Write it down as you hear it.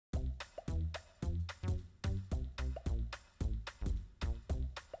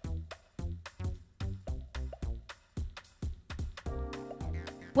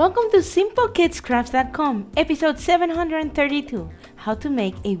Welcome to Simplekidscrafts.com, episode 732, how to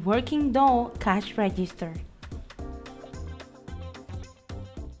make a working doll cash register.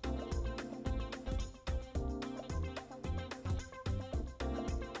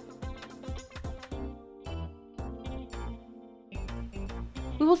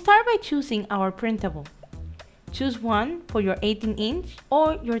 We will start by choosing our printable. Choose one for your 18-inch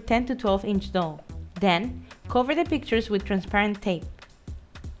or your 10 to 12-inch doll. Then, cover the pictures with transparent tape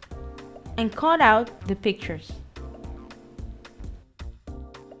and cut out the pictures.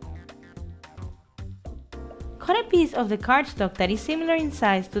 Cut a piece of the cardstock that is similar in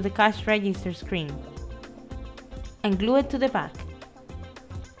size to the cash register screen and glue it to the back.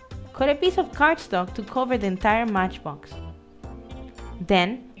 Cut a piece of cardstock to cover the entire matchbox.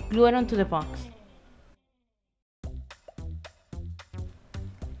 Then, glue it onto the box.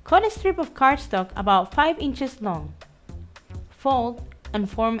 Cut a strip of cardstock about 5 inches long. Fold and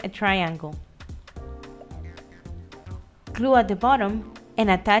form a triangle. Glue at the bottom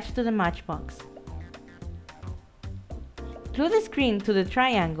and attach to the matchbox. Glue the screen to the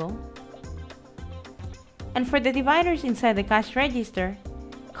triangle. And for the dividers inside the cash register,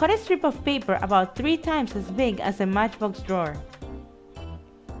 cut a strip of paper about 3 times as big as the matchbox drawer.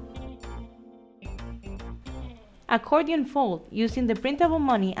 Accordion fold using the printable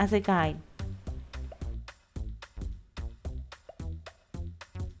money as a guide.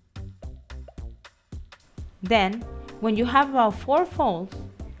 Then, when you have about 4 folds,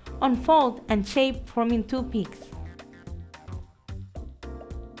 unfold and shape forming 2 peaks.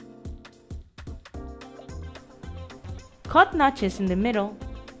 Cut notches in the middle.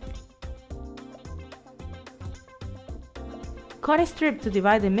 Cut a strip to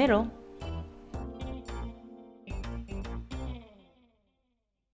divide the middle.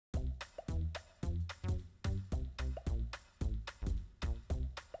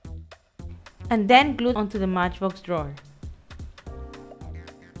 And then glue onto the matchbox drawer.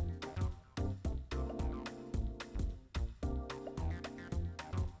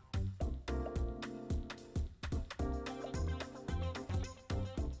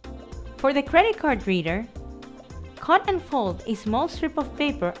 For the credit card reader, cut and fold a small strip of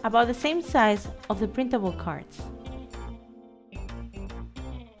paper about the same size of the printable cards.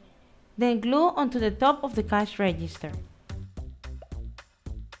 Then glue onto the top of the cash register.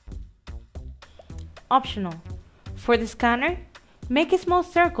 Optional. For the scanner, make a small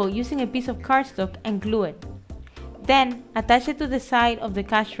circle using a piece of cardstock and glue it. Then attach it to the side of the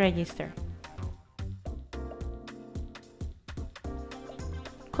cash register.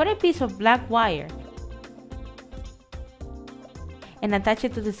 Cut a piece of black wire and attach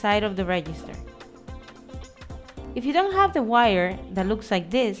it to the side of the register. If you don't have the wire that looks like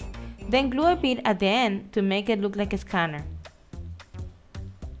this, then glue a bit at the end to make it look like a scanner.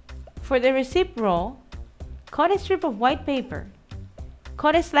 For the receipt roll, cut a strip of white paper.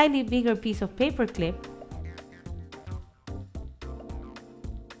 Cut a slightly bigger piece of paper clip.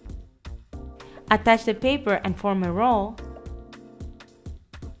 Attach the paper and form a roll.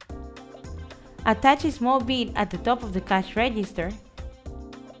 Attach a small bead at the top of the cash register.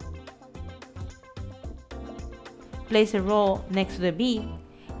 Place a roll next to the bead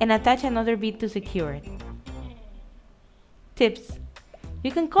and attach another bead to secure it. Tips: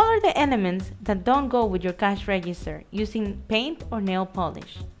 you can color the elements that don't go with your cash register using paint or nail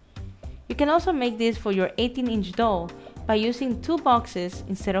polish. You can also make this for your 18-inch doll by using 2 boxes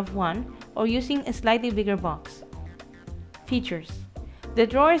instead of 1 or using a slightly bigger box. Features: the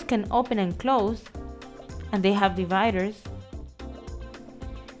drawers can open and close, and they have dividers.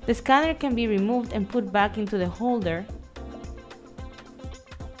 The scanner can be removed and put back into the holder.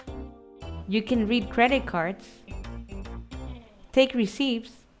 You can read credit cards, take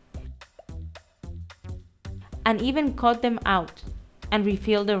receipts, and even cut them out and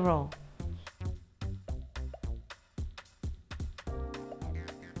refill the roll.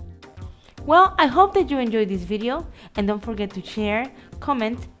 Well, I hope that you enjoyed this video, and don't forget to share,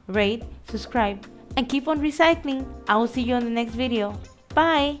 comment, rate, subscribe, and keep on recycling. I will see you on the next video.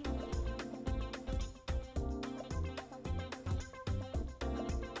 Bye!